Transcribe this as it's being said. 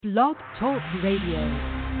Blog Talk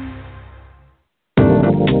Radio.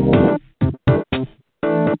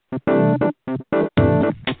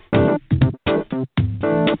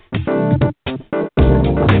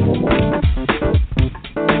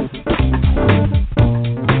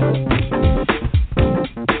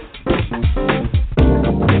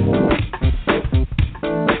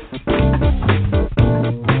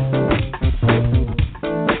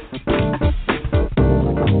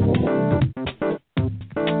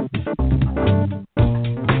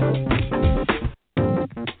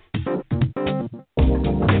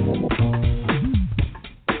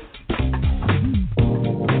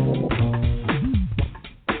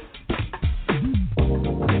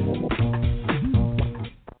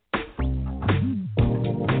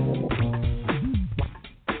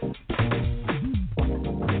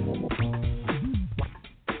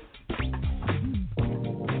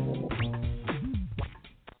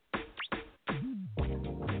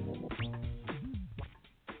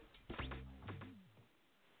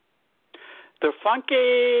 The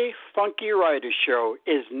Funky Writer Show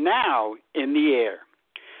is now in the air.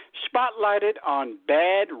 Spotlighted on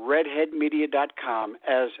badredheadmedia.com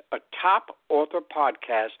as a top author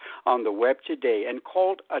podcast on the web today and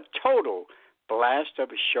called a total blast of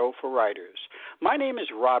a show for writers. My name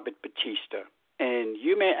is Robert Batista, and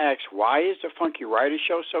you may ask, why is the Funky Writer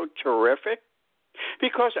Show so terrific?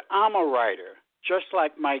 Because I'm a writer, just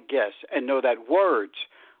like my guests, and know that words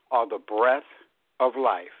are the breath of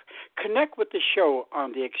life. Connect with the show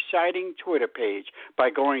on the exciting Twitter page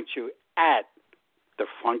by going to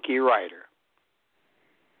 @TheFunkyWriter.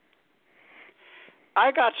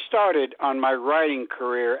 I got started on my writing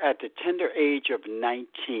career at the tender age of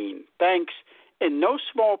 19, thanks in no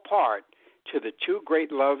small part to the two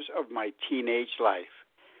great loves of my teenage life,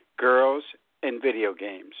 girls and video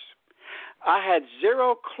games. I had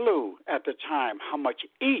zero clue at the time how much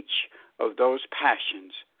each of those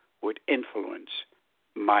passions would influence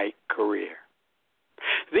my career.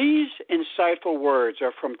 These insightful words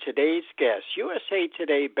are from today's guest, USA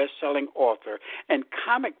Today bestselling author and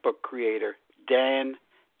comic book creator, Dan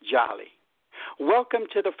Jolley. Welcome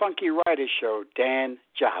to the Funky Writer Show, Dan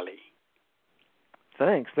Jolley.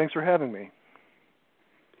 Thanks for having me.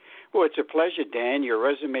 Well, it's a pleasure, Dan. Your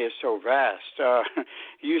resume is so vast.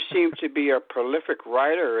 You seem to be a prolific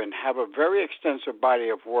writer and have a very extensive body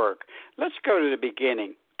of work. Let's go to the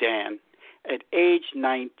beginning, Dan. At age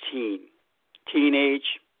 19,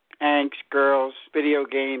 teenage, angst, girls, video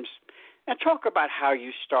games, and talk about how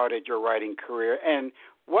you started your writing career and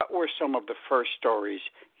what were some of the first stories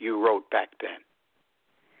you wrote back then?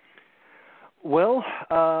 Well,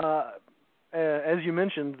 as you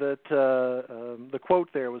mentioned, that the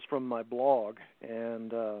quote there was from my blog,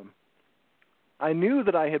 and I knew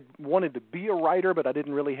that I had wanted to be a writer, but I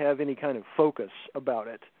didn't really have any kind of focus about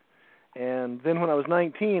it. And then when I was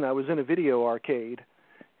 19, I was in a video arcade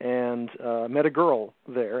and met a girl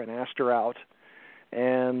there and asked her out.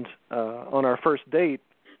 And on our first date,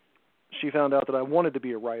 she found out that I wanted to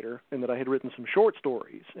be a writer and that I had written some short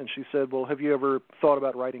stories. And she said, well, have you ever thought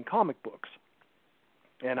about writing comic books?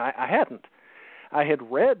 And I hadn't. I had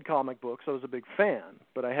read comic books. I was a big fan,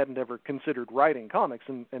 but I hadn't ever considered writing comics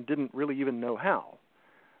and didn't really even know how.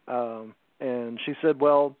 And she said,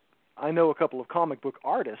 well, I know a couple of comic book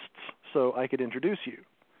artists, so I could introduce you.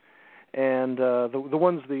 And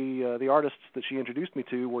the artists that she introduced me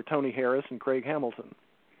to were Tony Harris and Craig Hamilton.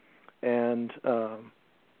 And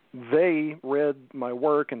they read my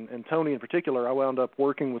work, and Tony in particular. I wound up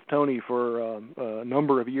working with Tony for a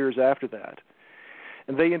number of years after that.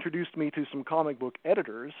 And they introduced me to some comic book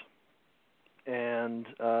editors and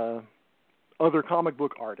other comic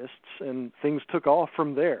book artists, and things took off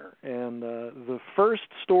from there. And the first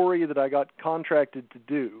story that I got contracted to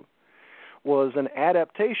do was an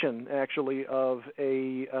adaptation, actually, of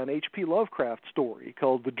an H.P. Lovecraft story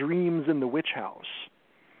called The Dreams in the Witch House.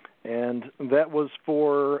 And that was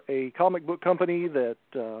for a comic book company that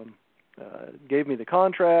gave me the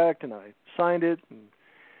contract, and I signed it and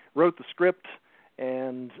wrote the script.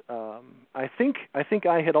 And I think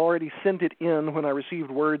I had already sent it in when I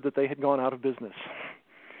received word that they had gone out of business.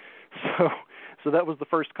 So that was the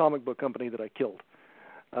first comic book company that I killed.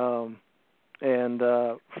 And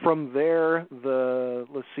from there,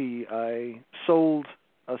 I sold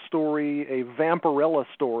a story, a Vampirella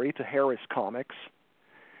story, to Harris Comics.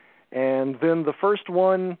 And then the first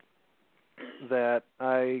one that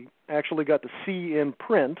I actually got to see in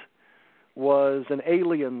print was an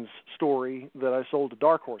Aliens story that I sold to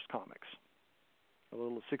Dark Horse Comics, a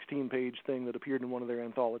little 16-page thing that appeared in one of their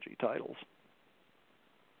anthology titles.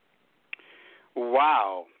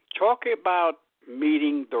 Wow. Talk about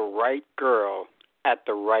meeting the right girl at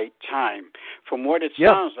the right time. From what it Yeah.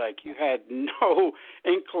 sounds like, you had no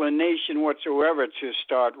inclination whatsoever to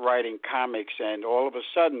start writing comics, and all of a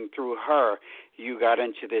sudden, through her, you got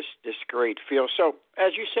into this great field. So,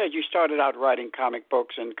 as you said, you started out writing comic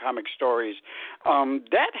books and comic stories.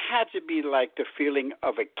 That had to be like the feeling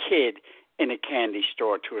of a kid in a candy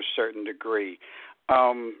store to a certain degree.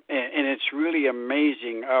 And it's really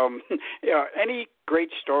amazing. Any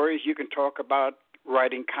great stories you can talk about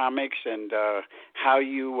writing comics and how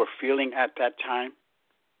you were feeling at that time?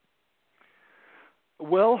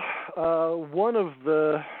 Well, one of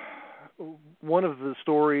the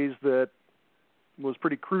stories that was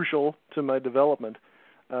pretty crucial to my development,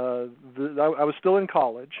 I was still in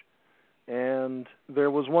college, and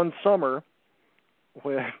there was one summer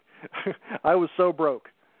where I was so broke.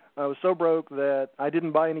 I was so broke that I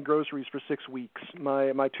didn't buy any groceries for 6 weeks.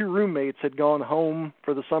 My two roommates had gone home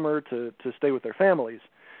for the summer to stay with their families,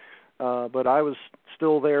 but I was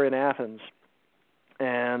still there in Athens,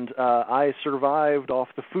 and I survived off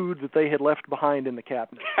the food that they had left behind in the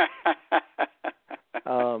cabinet.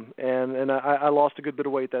 And I lost a good bit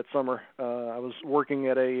of weight that summer. I was working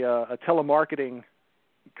at a telemarketing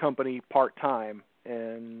company part-time,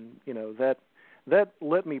 and that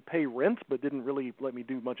let me pay rent, but didn't really let me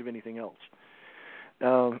do much of anything else.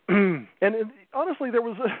 And honestly, there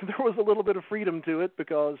was a little bit of freedom to it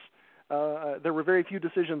because there were very few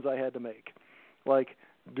decisions I had to make. Like,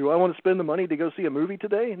 do I want to spend the money to go see a movie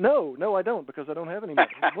today? No, I don't, because I don't have any money.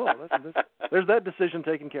 Well, there's that decision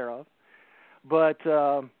taken care of. But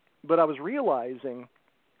I was realizing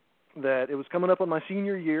that it was coming up on my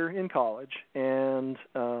senior year in college, and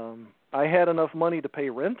I had enough money to pay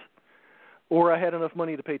rent, or I had enough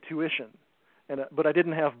money to pay tuition, but I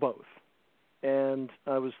didn't have both. And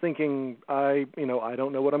I was thinking, I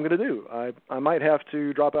don't know what I'm going to do. I might have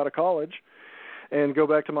to drop out of college and go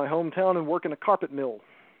back to my hometown and work in a carpet mill,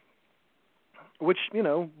 which,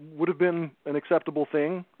 would have been an acceptable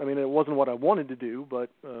thing. I mean, it wasn't what I wanted to do, but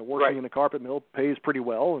working in a carpet mill pays pretty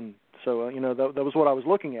well, and so, that was what I was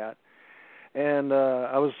looking at. And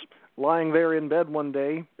I was lying there in bed one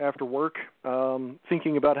day after work,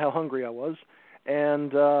 thinking about how hungry I was,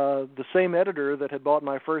 and the same editor that had bought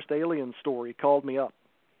my first Alien story called me up.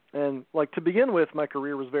 And, to begin with, my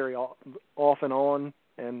career was very off and on,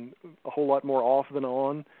 and a whole lot more off than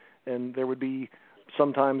on, and there would be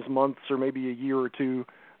sometimes months or maybe a year or two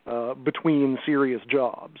between serious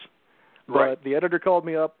jobs. Right. But the editor called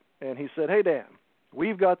me up, and he said, "Hey, Dan,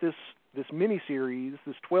 we've got this miniseries,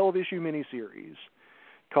 this 12-issue miniseries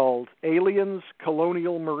called Aliens,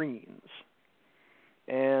 Colonial Marines.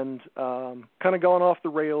 And kind of gone off the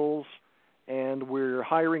rails, and we're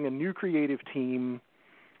hiring a new creative team.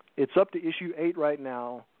 It's up to issue 8 right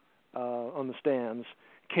now on the stands.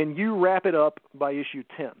 Can you wrap it up by issue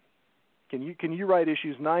 10? Can you write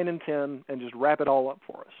issues 9 and 10 and just wrap it all up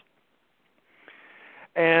for us?"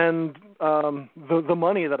 And the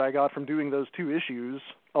money that I got from doing those 2 issues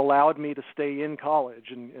allowed me to stay in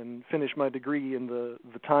college and finish my degree in the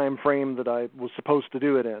time frame that I was supposed to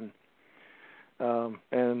do it in.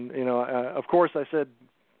 Of course I said,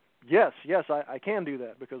 yes, I can do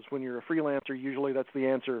that, because when you're a freelancer, usually that's the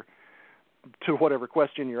answer to whatever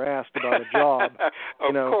question you're asked about a job.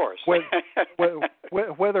 Of course.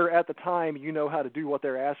 Whether at the time you know how to do what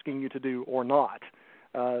they're asking you to do or not,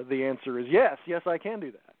 the answer is yes, I can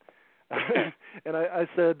do that. And I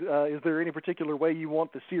said, is there any particular way you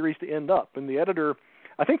want the series to end up? And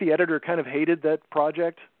I think the editor kind of hated that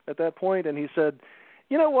project at that point, and he said,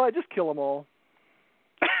 "You know what, just kill them all.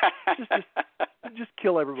 Just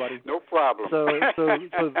kill everybody." No problem. So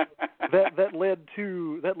that led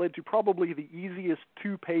to probably the easiest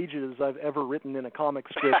 2 pages I've ever written in a comic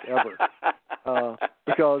script ever,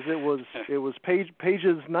 because it was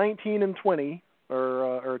pages 19 and 20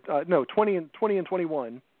 or 20 and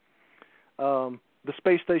 21. The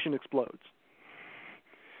space station explodes,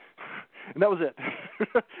 and that was it.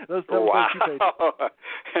 that wow. was 2 pages.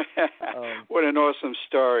 What an awesome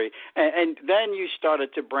story. And then you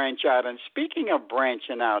started to branch out. And speaking of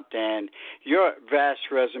branching out, Dan, your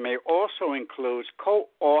vast resume also includes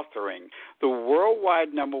co-authoring the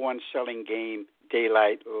worldwide #1 selling game,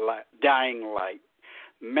 Dying Light.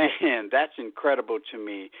 Man, that's incredible to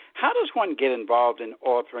me. How does one get involved in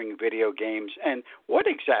authoring video games, and what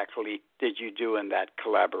exactly did you do in that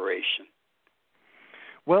collaboration?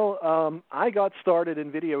 Well, I got started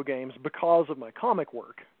in video games because of my comic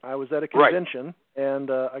work. I was at a convention,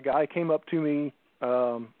 and a guy came up to me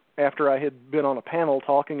after I had been on a panel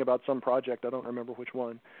talking about some project. I don't remember which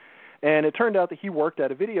one. And it turned out that he worked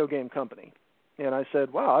at a video game company. And I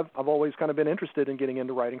said, wow, I've always kind of been interested in getting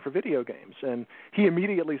into writing for video games. And he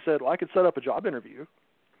immediately said, well, I could set up a job interview.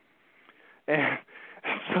 And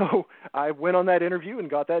so I went on that interview and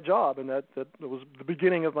got that job, and that was the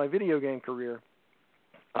beginning of my video game career.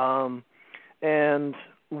 And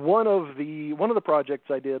one of the projects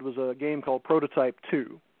I did was a game called Prototype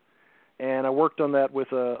 2. And I worked on that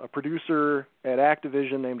with a producer at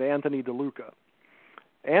Activision named Anthony DeLuca.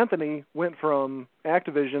 Anthony went from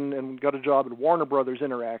Activision and got a job at Warner Brothers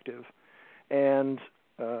Interactive, and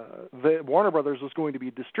Warner Brothers was going to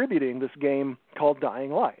be distributing this game called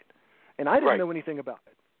Dying Light, and I didn't know anything about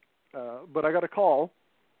it. But I got a call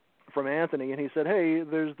from Anthony, and he said, "Hey,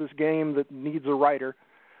 there's this game that needs a writer.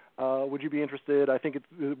 Would you be interested? I think it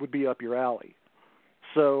would be up your alley."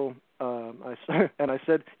 So I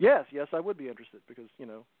said, yes, I would be interested because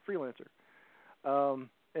freelancer.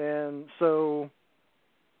 And so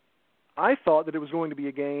I thought that it was going to be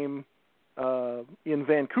a game in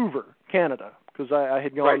Vancouver, Canada, because I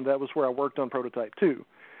had gone, right. That was where I worked on Prototype 2.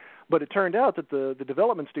 But it turned out that the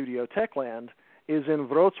development studio, Techland, is in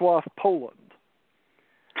Wrocław, Poland.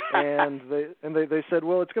 And they said,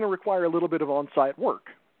 well, it's going to require a little bit of on-site work.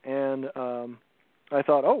 And I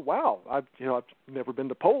thought, oh, wow, I've never been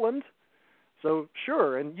to Poland. So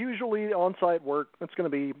sure, and usually on-site work, it's going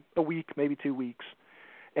to be a week, maybe 2 weeks.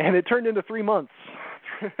 And it turned into 3 months.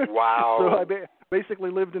 Wow. So I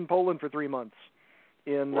basically lived in Poland for 3 months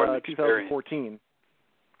in 2014.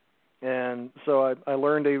 And so I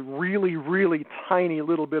learned a really, really tiny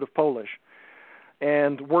little bit of Polish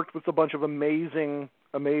and worked with a bunch of amazing,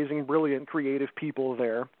 brilliant, creative people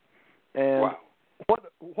there. And wow.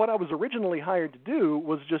 What I was originally hired to do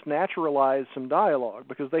was just naturalize some dialogue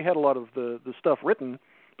because they had a lot of the stuff written,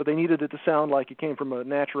 but they needed it to sound like it came from a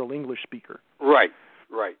natural English speaker. Right.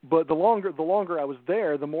 But the longer I was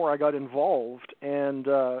there, the more I got involved, and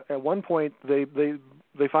at one point they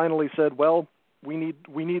finally said, "Well, we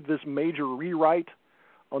need this major rewrite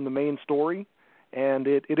on the main story," and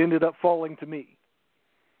it ended up falling to me.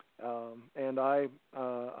 And I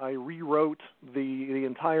rewrote the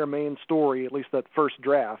entire main story, at least that first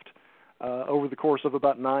draft, over the course of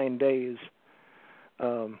about 9 days.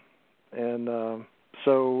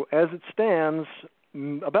 So as it stands,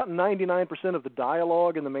 about 99% of the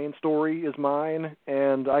dialogue in the main story is mine,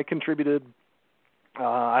 and I contributed,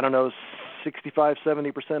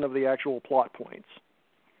 65-70% of the actual plot points.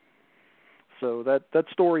 So that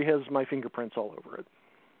story has my fingerprints all over it.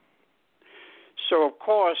 So, of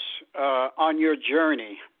course, on your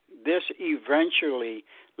journey, this eventually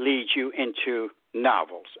leads you into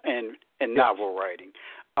novels and novel writing.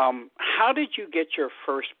 How did you get your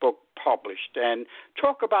first book published? And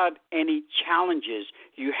talk about any challenges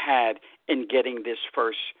you had in getting this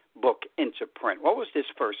first book into print. What was this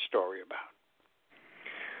first story about?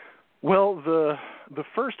 Well, the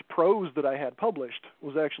first prose that I had published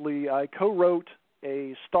was actually I co-wrote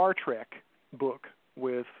a Star Trek book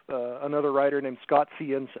with another writer named Scott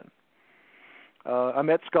C. Ensign. I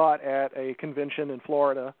met Scott at a convention in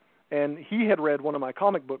Florida, and he had read one of my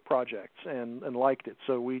comic book projects and liked it,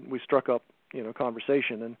 so we struck up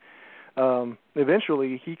conversation. And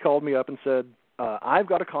eventually he called me up and said, I've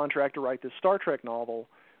got a contract to write this Star Trek novel.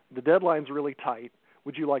 The deadline's really tight.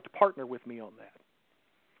 Would you like to partner with me on that?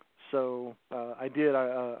 So I did.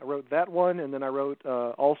 I wrote that one, and then I wrote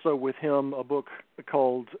also with him a book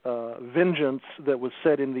called Vengeance that was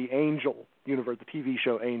set in the Angel universe, the TV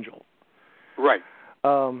show Angel. Right.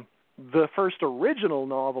 The first original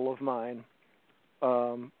novel of mine,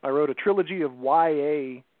 I wrote a trilogy of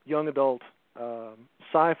YA young adult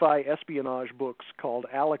sci-fi espionage books called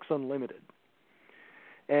Alex Unlimited.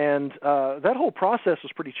 And that whole process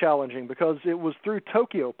was pretty challenging because it was through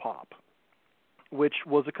Tokyo Pop, which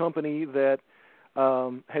was a company that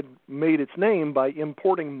had made its name by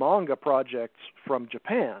importing manga projects from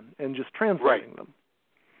Japan and just translating them.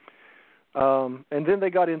 And then they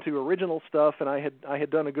got into original stuff, and I had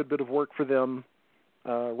done a good bit of work for them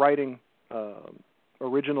writing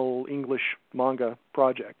original English manga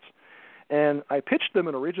projects. And I pitched them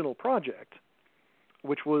an original project,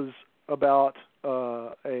 which was about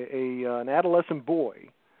an adolescent boy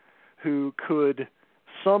who could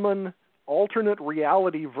summon alternate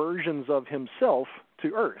reality versions of himself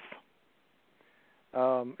to Earth.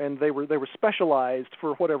 And they were specialized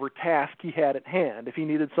for whatever task he had at hand. If he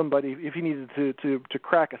needed to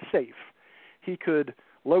crack a safe, he could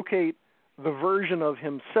locate the version of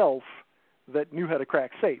himself that knew how to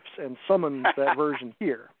crack safes and summon that version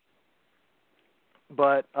here.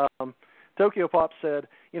 But Tokyo Pop said,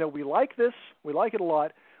 we like this, we like it a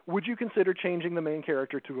lot. Would you consider changing the main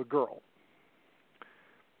character to a girl?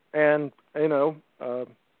 And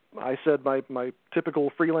I said my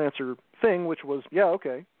typical freelancer thing, which was, yeah,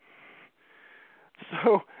 okay.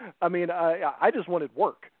 So, I mean, I just wanted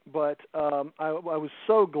work, but I was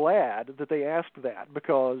so glad that they asked that,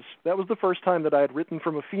 because that was the first time that I had written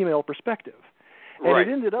from a female perspective. And Right,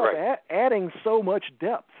 it ended up right. adding so much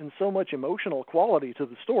depth and so much emotional quality to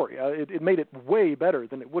the story. It made it way better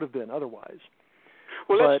than it would have been otherwise.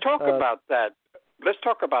 Well, But, let's talk about that. Let's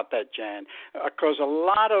talk about that, Jan, because a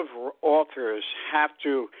lot of authors have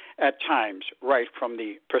to, at times, write from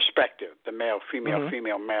the perspective, the male, female, mm-hmm.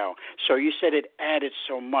 female, male. So you said it added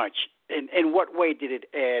so much. In what way did it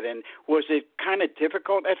add? And was it kind of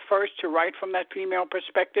difficult at first to write from that female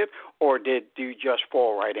perspective, or did you just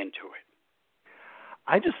fall right into it?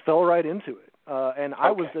 I just fell right into it, and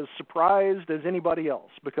I was Okay. as surprised as anybody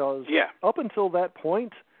else, because up until that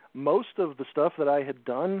point, most of the stuff that I had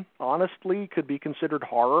done, honestly, could be considered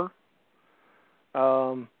horror.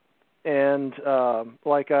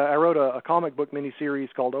 Like I wrote a comic book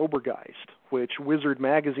miniseries called Obergeist, which Wizard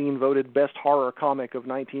Magazine voted best horror comic of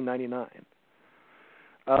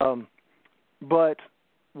 1999. But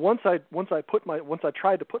once I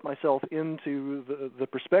tried to put myself into the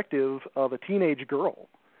perspective of a teenage girl,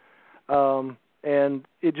 and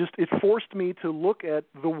it forced me to look at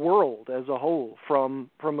the world as a whole from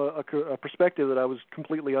a perspective that I was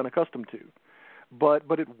completely unaccustomed to, but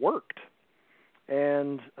it worked,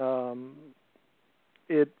 and I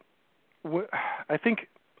think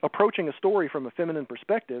approaching a story from a feminine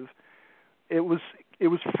perspective, it was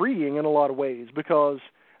freeing in a lot of ways, because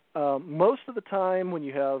most of the time when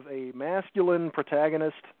you have a masculine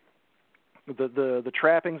protagonist, the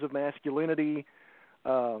trappings of masculinity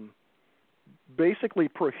basically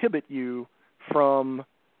prohibit you from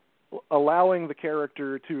allowing the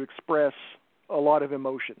character to express a lot of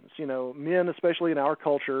emotions. You know, men, especially in our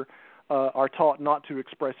culture, are taught not to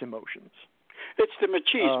express emotions. It's the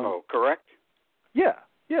machismo, correct? Yeah.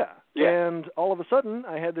 Yeah. And all of a sudden,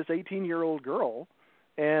 I had this 18-year-old girl,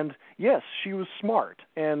 and yes, she was smart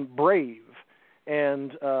and brave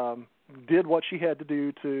and did what she had to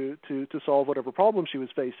do to solve whatever problem she was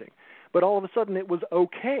facing. But all of a sudden, it was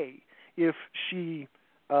okay if she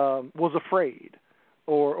was afraid,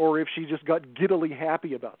 or if she just got giddily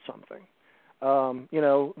happy about something.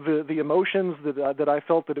 The emotions that I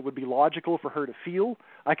felt that it would be logical for her to feel,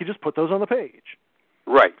 I could just put those on the page.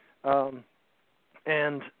 Right.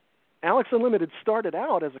 And Alex Unlimited started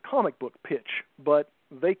out as a comic book pitch, but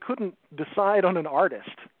they couldn't decide on an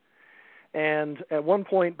artist. And at one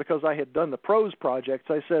point, because I had done the prose projects,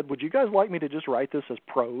 I said, would you guys like me to just write this as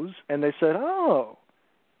prose? And they said, oh,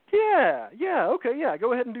 yeah, okay, yeah,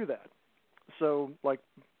 go ahead and do that. So, like,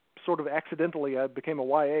 sort of accidentally, I became a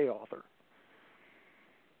YA author.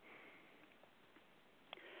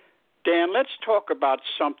 Dan, let's talk about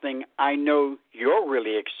something I know you're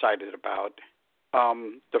really excited about.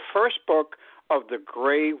 The first book of the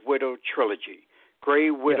Grey Widow trilogy,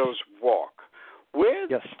 Grey Widow's Walk. Where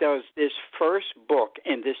does this first book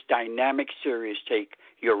in this dynamic series take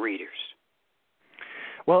your readers?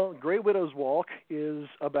 Well, Grey Widow's Walk is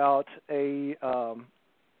about a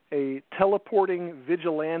teleporting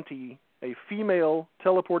vigilante, a female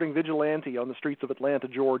teleporting vigilante on the streets of Atlanta,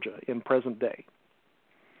 Georgia, in present day.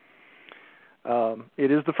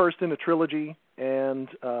 It is the first in a trilogy, and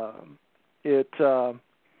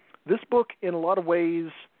this book, in a lot of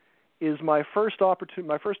ways, is my first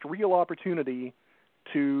real opportunity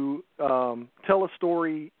to tell a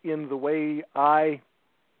story in the way I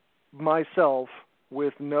myself,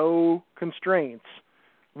 with no constraints,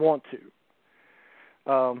 want to.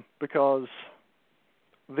 Because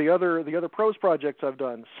the other prose projects I've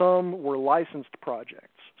done, some were licensed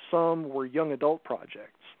projects, some were young adult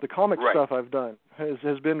projects. The comic stuff I've done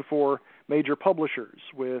has been for major publishers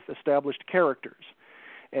with established characters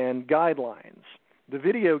and guidelines. The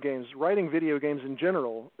video games, writing video games in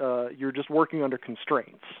general, you're just working under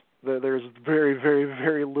constraints. There's very, very,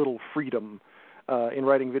 very little freedom in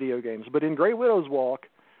writing video games. But in Grey Widow's Walk,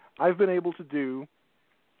 I've been able to do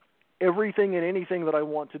everything and anything that I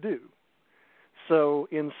want to do. So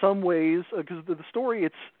in some ways, because the story,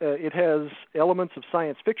 it has elements of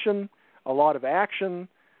science fiction, a lot of action,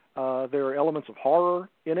 there are elements of horror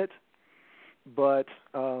in it, but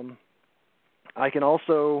I can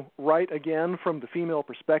also write again from the female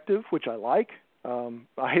perspective, which I like. A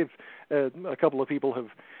couple of people have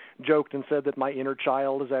joked and said that my inner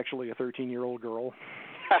child is actually a 13-year-old girl.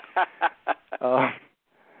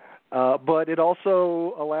 But it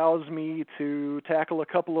also allows me to tackle a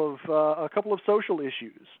couple of social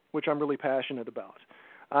issues, which I'm really passionate about.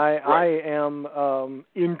 I am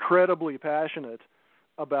incredibly passionate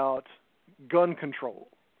about gun control,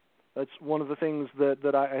 That's one of the things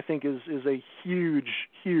that I think is a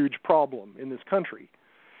huge problem in this country.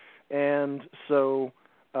 And so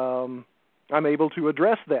I'm able to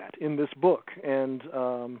address that in this book and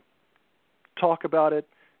talk about it,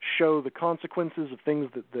 show the consequences of things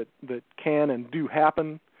that can and do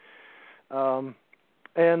happen.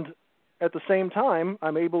 And at the same time,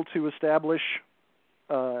 I'm able to establish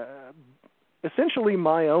essentially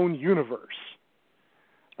my own universe.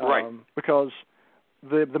 Right. Because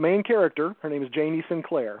the main character, her name is Janie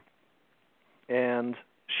Sinclair, and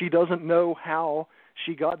she doesn't know how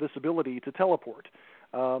she got this ability to teleport.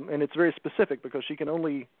 And it's very specific because she can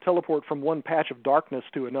only teleport from one patch of darkness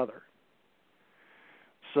to another.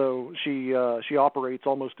 So she operates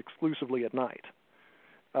almost exclusively at night.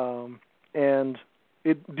 And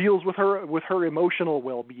it deals with her emotional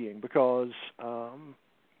well-being because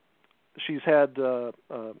she's had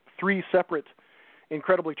 3 separate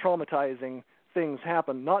incredibly traumatizing things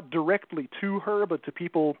happen, not directly to her, but to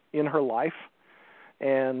people in her life.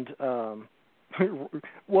 And,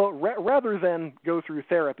 rather than go through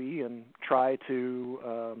therapy and try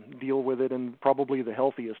to deal with it in probably the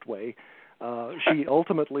healthiest way, she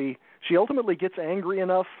ultimately gets angry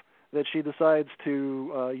enough that she decides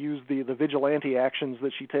to use the vigilante actions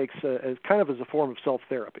that she takes as kind of as a form of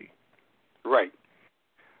self-therapy. Right.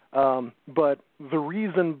 But the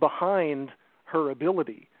reason behind her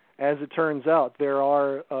ability, as it turns out, there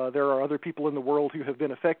are other people in the world who have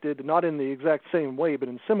been affected, not in the exact same way, but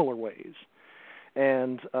in similar ways.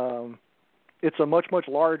 And it's a much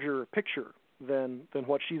larger picture than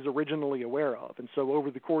what she's originally aware of. And so over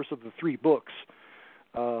the course of the 3 books,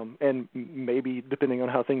 and maybe depending on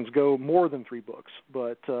how things go, more than 3 books,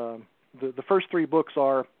 but the first 3 books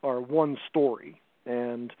are one story,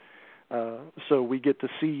 and so we get to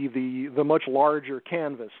see the much larger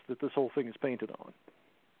canvas that this whole thing is painted on.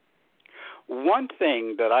 One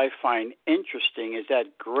thing that I find interesting is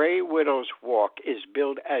that Grey Widow's Walk is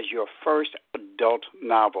billed as your first adult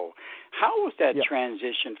novel. How was that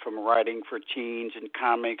transition from writing for teens and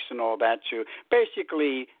comics and all that to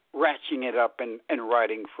basically ratcheting it up and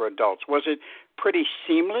writing for adults? Was it pretty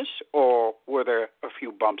seamless, or were there a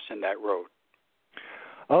few bumps in that road?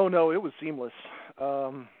 Oh, no, it was seamless.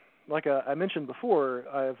 Like I mentioned before,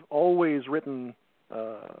 I've always written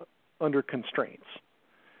under constraints.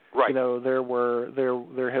 Right. You know,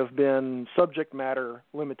 there have been subject matter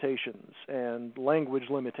limitations and language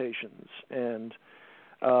limitations and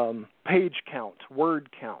page count, word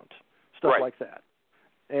count, stuff like that.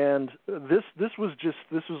 And this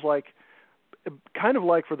was like kind of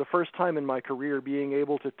like for the first time in my career being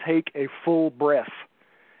able to take a full breath.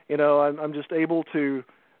 You know, I'm just able to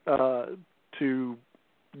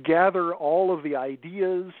gather all of the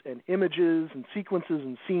ideas and images and sequences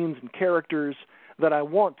and scenes and characters that I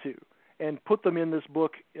want to, and put them in this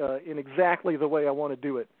book in exactly the way I want to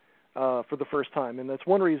do it for the first time. And that's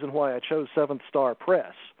one reason why I chose Seventh Star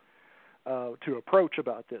Press to approach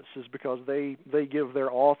about this, is because they give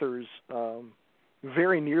their authors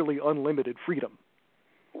very nearly unlimited freedom.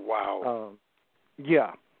 Wow.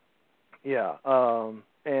 Yeah.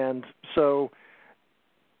 And so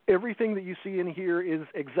everything that you see in here is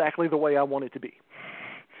exactly the way I want it to be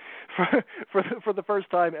for the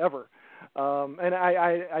first time ever. And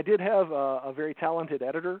I did have a very talented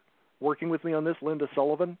editor working with me on this. Linda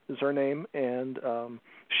Sullivan is her name, and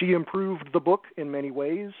she improved the book in many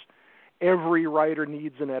ways. Every writer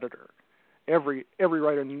needs an editor. Every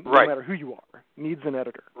writer, no matter who you are, needs an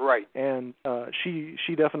editor. Right. And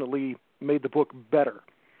she definitely made the book better.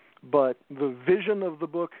 But the vision of the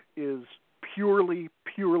book is purely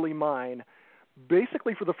mine,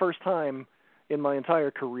 basically for the first time in my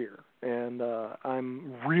entire career. And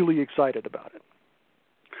I'm really excited about it.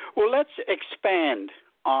 Well, let's expand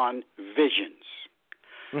on visions.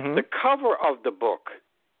 Mm-hmm. The cover of the book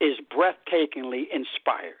is breathtakingly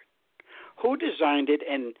inspired. Who designed it,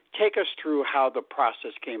 and take us through how the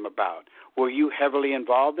process came about? Were you heavily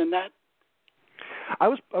involved in that? I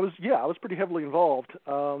was pretty heavily involved.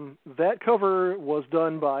 That cover was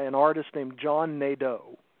done by an artist named John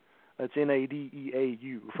Nadeau. That's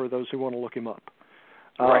Nadeau for those who want to look him up.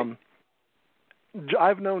 Right.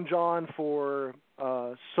 I've known John for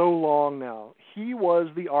so long now. He was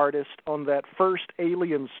the artist on that first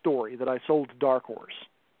Alien story that I sold to Dark Horse.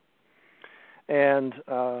 And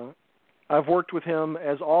I've worked with him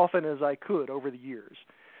as often as I could over the years.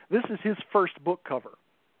 This is his first book cover.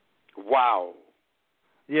 Wow.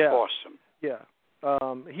 Yeah. Awesome. Yeah.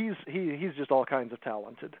 He's just all kinds of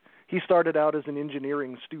talented. He started out as an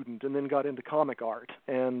engineering student and then got into comic art,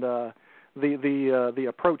 and the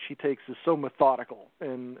approach he takes is so methodical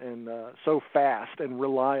and so fast and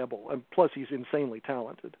reliable, and plus he's insanely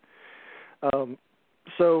talented.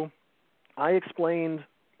 So I explained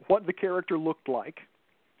what the character looked like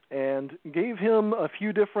and gave him a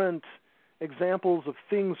few different examples of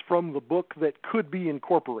things from the book that could be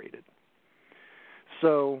incorporated.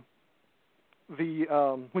 So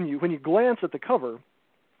when you glance at the cover,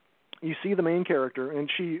 you see the main character, and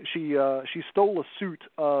she stole a suit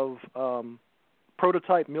of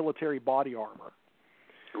prototype military body armor.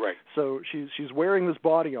 Right. So she's wearing this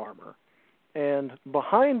body armor, and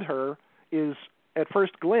behind her is, at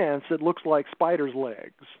first glance, it looks like spider's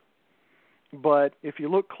legs. But if you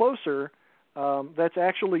look closer, that's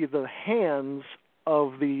actually the hands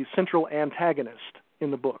of the central antagonist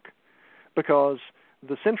in the book, because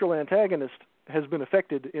the central antagonist has been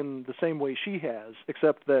affected in the same way she has,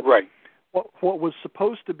 except that what was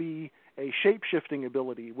supposed to be a shape-shifting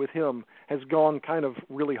ability with him has gone kind of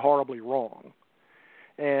really horribly wrong.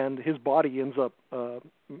 And his body ends up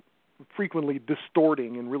frequently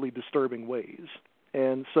distorting in really disturbing ways.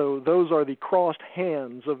 And so those are the crossed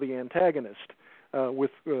hands of the antagonist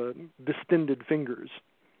with distended fingers.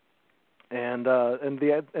 And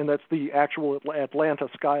that's the actual Atlanta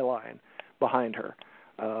skyline behind her.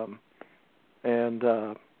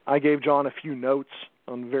 I gave John a few notes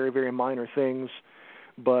on very, very minor things,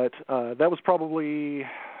 but that was probably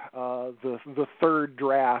the third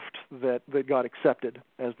draft that got accepted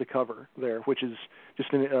as the cover there, which is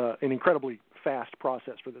just an incredibly fast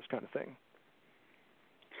process for this kind of thing.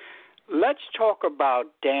 Let's talk about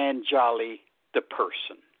Dan Jolley, the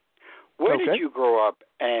person. Where did you grow up,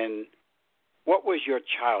 and what was your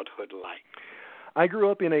childhood like? I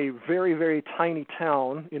grew up in a very, very tiny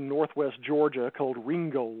town in northwest Georgia called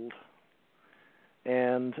Ringgold,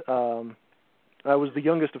 and I was the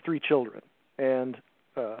youngest of three children. And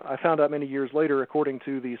I found out many years later, according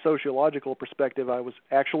to the sociological perspective, I was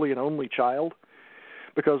actually an only child,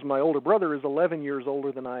 because my older brother is 11 years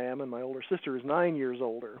older than I am, and my older sister is 9 years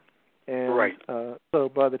older. And so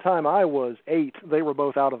by the time I was 8, they were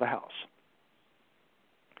both out of the house.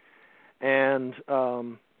 And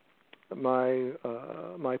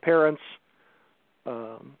my parents,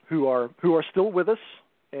 who are still with us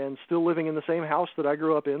and still living in the same house that I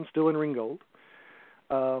grew up in, still in Ringgold.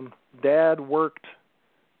 Dad worked.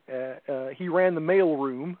 He ran the mail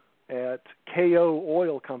room at KO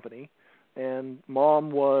Oil Company, and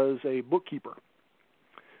Mom was a bookkeeper.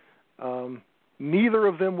 Neither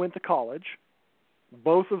of them went to college.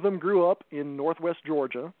 Both of them grew up in northwest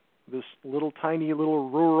Georgia, this little tiny little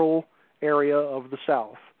rural area of the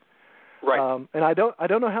South. Right. And I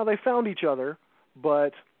don't know how they found each other,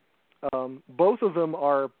 but both of them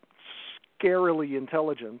are scarily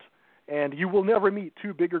intelligent, and you will never meet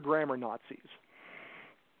two bigger grammar Nazis.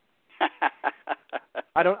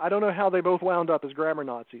 I don't know how they both wound up as grammar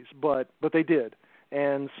Nazis, but they did.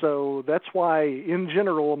 And so that's why, in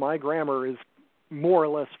general, my grammar is more or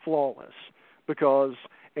less flawless, because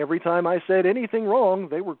every time I said anything wrong,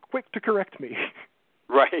 they were quick to correct me.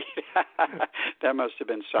 Right. That must have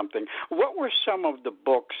been something. What were some of the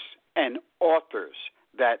books and authors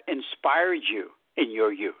that inspired you in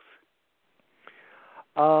your youth?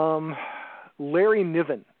 Larry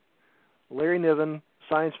Niven. Larry Niven,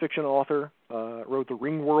 science fiction author, wrote the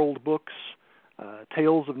Ringworld books,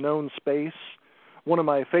 Tales of Known Space. One of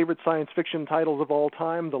my favorite science fiction titles of all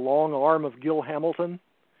time, The Long Arm of Gil Hamilton,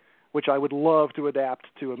 which I would love to adapt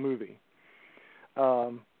to a movie.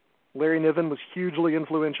 Larry Niven was hugely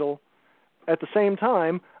influential. At the same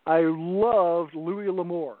time, I loved Louis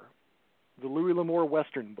L'Amour, the Louis L'Amour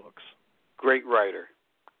Western books. Great writer.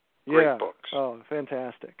 Great books. Oh,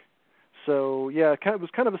 fantastic. So, yeah, it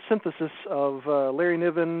was kind of a synthesis of Larry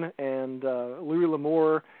Niven and Louis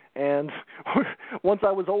L'Amour. And once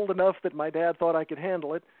I was old enough that my dad thought I could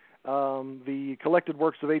handle it, the collected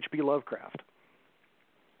works of H.P. Lovecraft.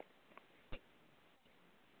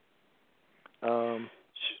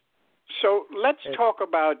 So let's talk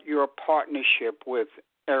about your partnership with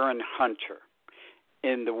Aaron Hunter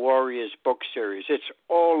in the Warriors book series. It's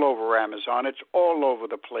all over Amazon. It's all over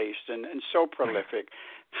the place and so prolific.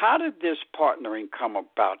 How did this partnering come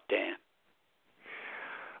about, Dan?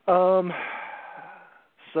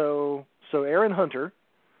 So Aaron Hunter,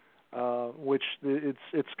 which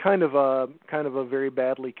it's kind of a very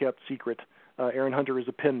badly kept secret. Aaron Hunter is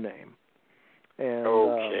a pen name, and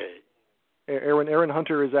Aaron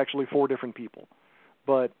Hunter is actually 4 different people,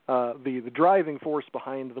 but the driving force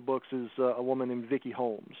behind the books is a woman named Vicky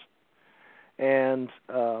Holmes, and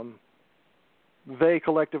they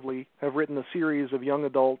collectively have written a series of young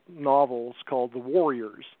adult novels called the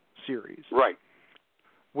Warriors series. Right.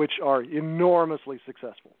 Which are enormously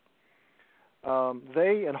successful.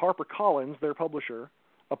 They and HarperCollins, their publisher,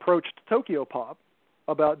 approached Tokyopop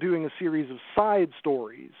about doing a series of side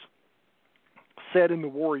stories set in the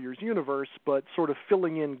Warriors universe, but sort of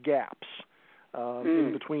filling in gaps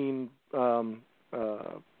in between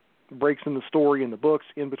breaks in the story in the books,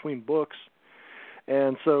 in between books.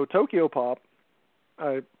 And so Tokyo Pop,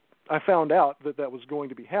 I found out that was going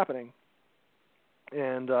to be happening.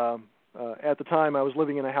 And at the time, I was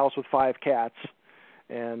living in a house with 5 cats.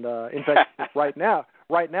 And in fact, right now,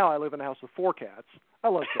 I live in a house with 4 cats. I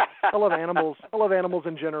love cats. I love animals. I love animals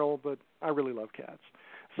in general, but I really love cats.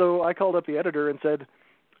 So I called up the editor and said,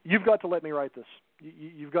 "You've got to let me write this.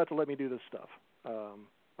 You've got to let me do this stuff.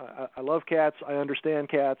 I love cats. I understand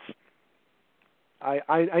cats.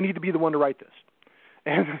 I need to be the one to write this."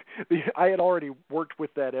 And I had already worked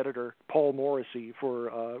with that editor, Paul Morrissey,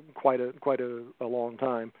 for quite a long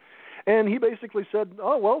time. And he basically said,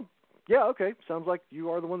 "Oh, well, yeah, okay, sounds like you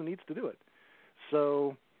are the one that needs to do it."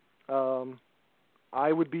 So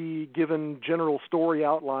I would be given general story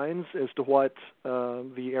outlines as to what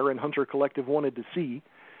the Aaron Hunter Collective wanted to see,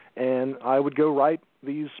 and I would go write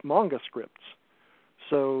these manga scripts.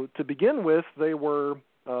 So to begin with, they were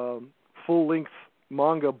full-length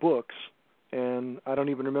manga books, and I don't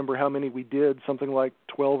even remember how many we did, something like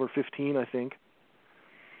 12 or 15, I think.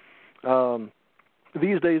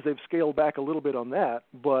 These days they've scaled back a little bit on that,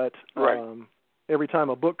 but every time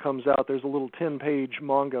a book comes out, there's a little 10-page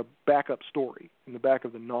manga backup story in the back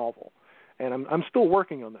of the novel, and I'm still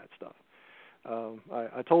working on that stuff.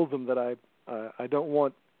 I told them that I don't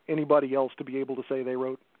want anybody else to be able to say they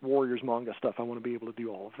wrote Warriors manga stuff. I want to be able to do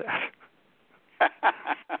all of that.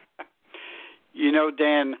 You know,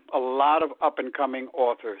 Dan, a lot of up-and-coming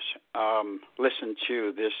authors listen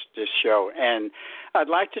to this show, and I'd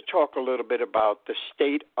like to talk a little bit about the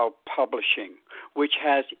state of publishing, which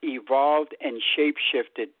has evolved and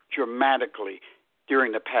shape-shifted dramatically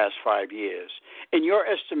during the past 5 years. In your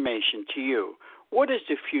estimation, to you, what is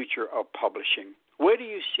the future of publishing? Where do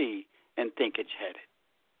you see and think it's headed?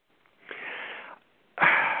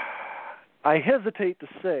 I hesitate to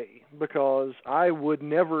say, because I would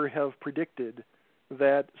never have predicted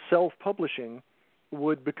that self-publishing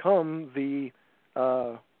would become the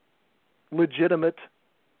legitimate,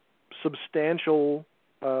 substantial,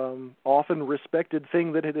 often respected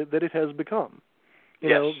thing that it has become. You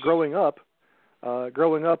know, growing up,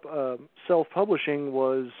 self-publishing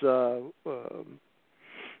was,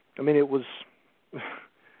 it was.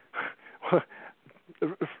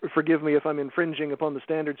 Forgive me if I'm infringing upon the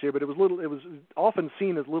standards here, but it was often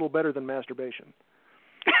seen as little better than masturbation.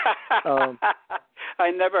 I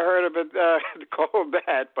never heard of it called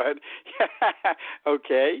that, but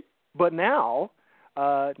okay. But now,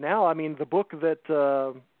 the book that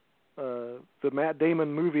the Matt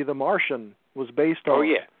Damon movie The Martian was based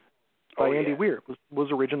on by Andy Weir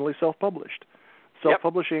was originally self-published.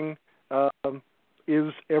 Self-publishing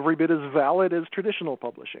is every bit as valid as traditional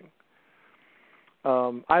publishing.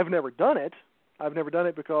 I've never done it. I've never done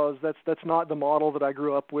it because that's not the model that I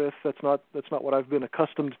grew up with. That's not what I've been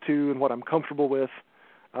accustomed to and what I'm comfortable with.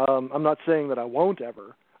 I'm not saying that I won't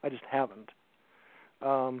ever. I just haven't.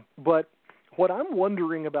 But what I'm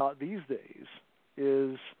wondering about these days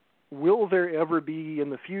is, will there ever be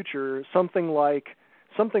in the future something like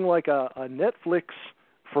a Netflix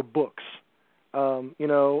for books?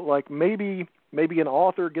 Like maybe an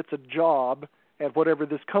author gets a job at whatever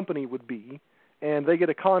this company would be, and they get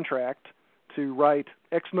a contract to write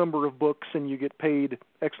X number of books, and you get paid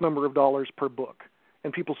X number of dollars per book,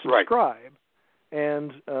 and people subscribe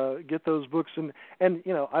and get those books. And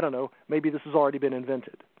I don't know, maybe this has already been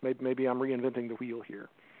invented. Maybe I'm reinventing the wheel here.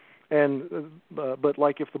 And but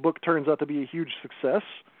like if the book turns out to be a huge success,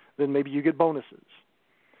 then maybe you get bonuses.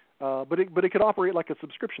 But it could operate like a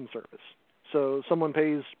subscription service. So someone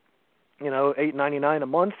pays, $8.99 a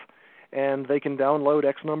month, and they can download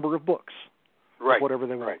X number of books. Whatever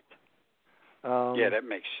they want. That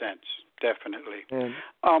makes sense, definitely.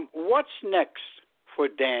 What's next for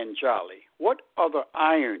Dan Jolley? What other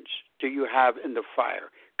irons do you have in the fire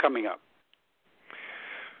coming up?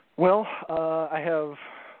 Well, I have,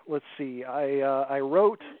 let's see, I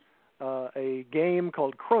wrote a game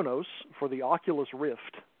called Chronos for the Oculus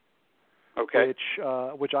Rift,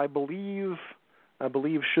 which I believe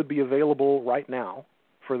should be available right now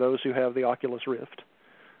for those who have the Oculus Rift.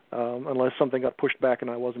 Unless something got pushed back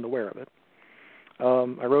and I wasn't aware of it.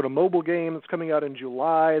 I wrote a mobile game that's coming out in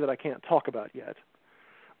July that I can't talk about yet.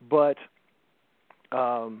 But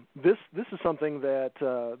this is something that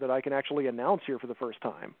I can actually announce here for the first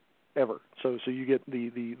time ever. So you get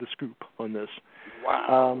the scoop on this.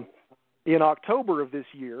 Wow. In October of this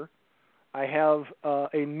year, I have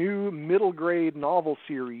a new middle grade novel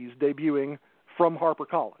series debuting from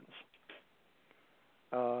HarperCollins.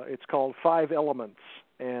 It's called Five Elements,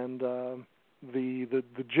 and the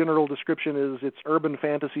general description is it's urban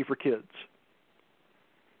fantasy for kids.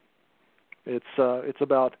 It's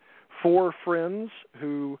about four friends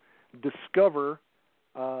who discover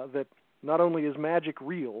that not only is magic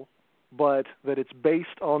real, but that it's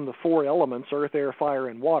based on the four elements, earth, air, fire,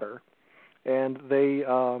 and water, and they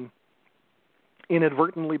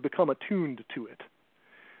inadvertently become attuned to it.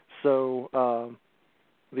 So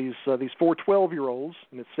these four 12-year-olds,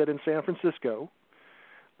 and it's set in San Francisco,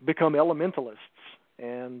 become elementalists,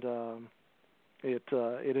 and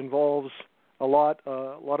it involves a lot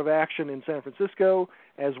of action in San Francisco,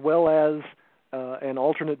 as well as an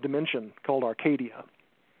alternate dimension called Arcadia.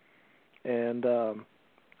 And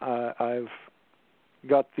I've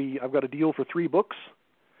got a deal for 3 books,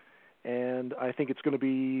 and I think it's going to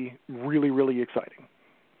be really, really exciting.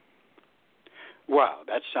 Wow,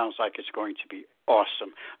 that sounds like it's going to be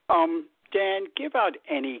awesome. Dan, give out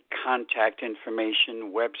any contact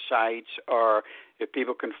information, websites, or if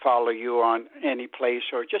people can follow you on any place,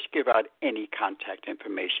 or just give out any contact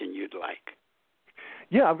information you'd like.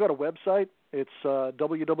 Yeah, I've got a website. It's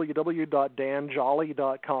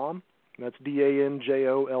www.danjolley.com. That's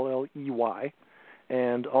DANJOLLEY.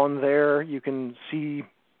 And on there you can see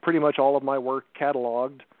pretty much all of my work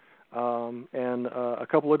cataloged, and a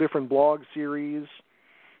couple of different blog series,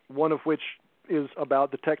 one of which is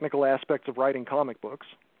about the technical aspects of writing comic books.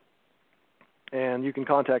 And you can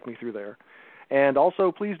contact me through there. And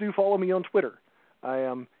also, please do follow me on Twitter. I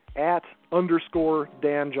am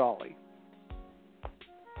 @_Dan Jolley.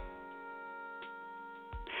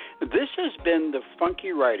 This has been the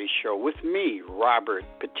Funky Writer Show with me, Robert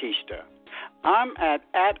Batista. I'm at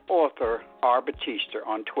 @author R. Batista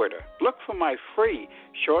on Twitter. Look for my free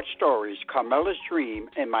short stories, Carmela's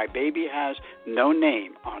Dream and My Baby Has No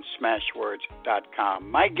Name on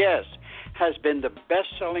Smashwords.com. My guest has been the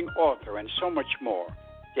best-selling author and so much more,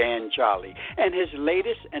 Dan Jolley, and his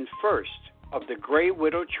latest and first of the Grey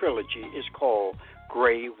Widow trilogy is called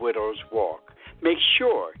Grey Widow's Walk. Make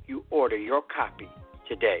sure you order your copy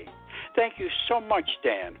today. Thank you so much,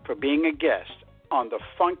 Dan, for being a guest on the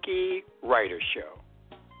Funky Writer Show.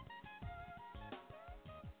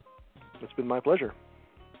 It's been my pleasure.